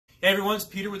Hey everyone, it's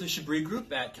Peter with the Chabris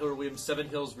Group at Keller Williams Seven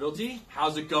Hills Realty.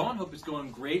 How's it going? Hope it's going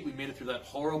great. We made it through that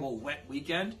horrible wet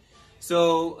weekend.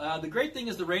 So the great thing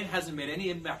is the rain hasn't made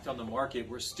any impact on the market.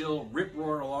 We're still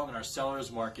rip-roaring along in our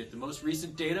sellers market. The most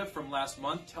recent data from last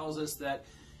month tells us that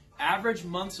average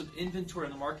months of inventory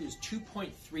in the market is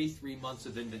 2.33 months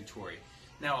of inventory.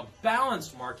 Now, a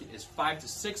balanced market is 5 to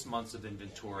 6 months of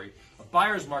inventory. A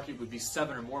buyer's market would be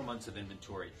 7 or more months of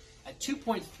inventory. At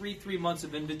 2.33 months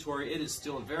of inventory, it is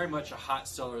still very much a hot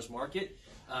seller's market,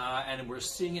 and we're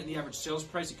seeing it in the average sales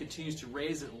price. It continues to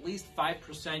raise at least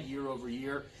 5% year over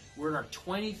year. We're in our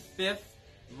 25th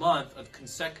month of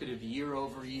consecutive year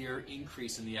over year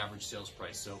increase in the average sales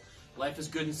price. So life is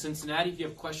good in Cincinnati. If you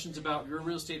have questions about your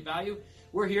real estate value,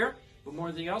 we're here. But more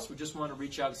than anything else, we just want to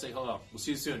reach out and say hello. We'll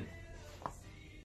see you soon.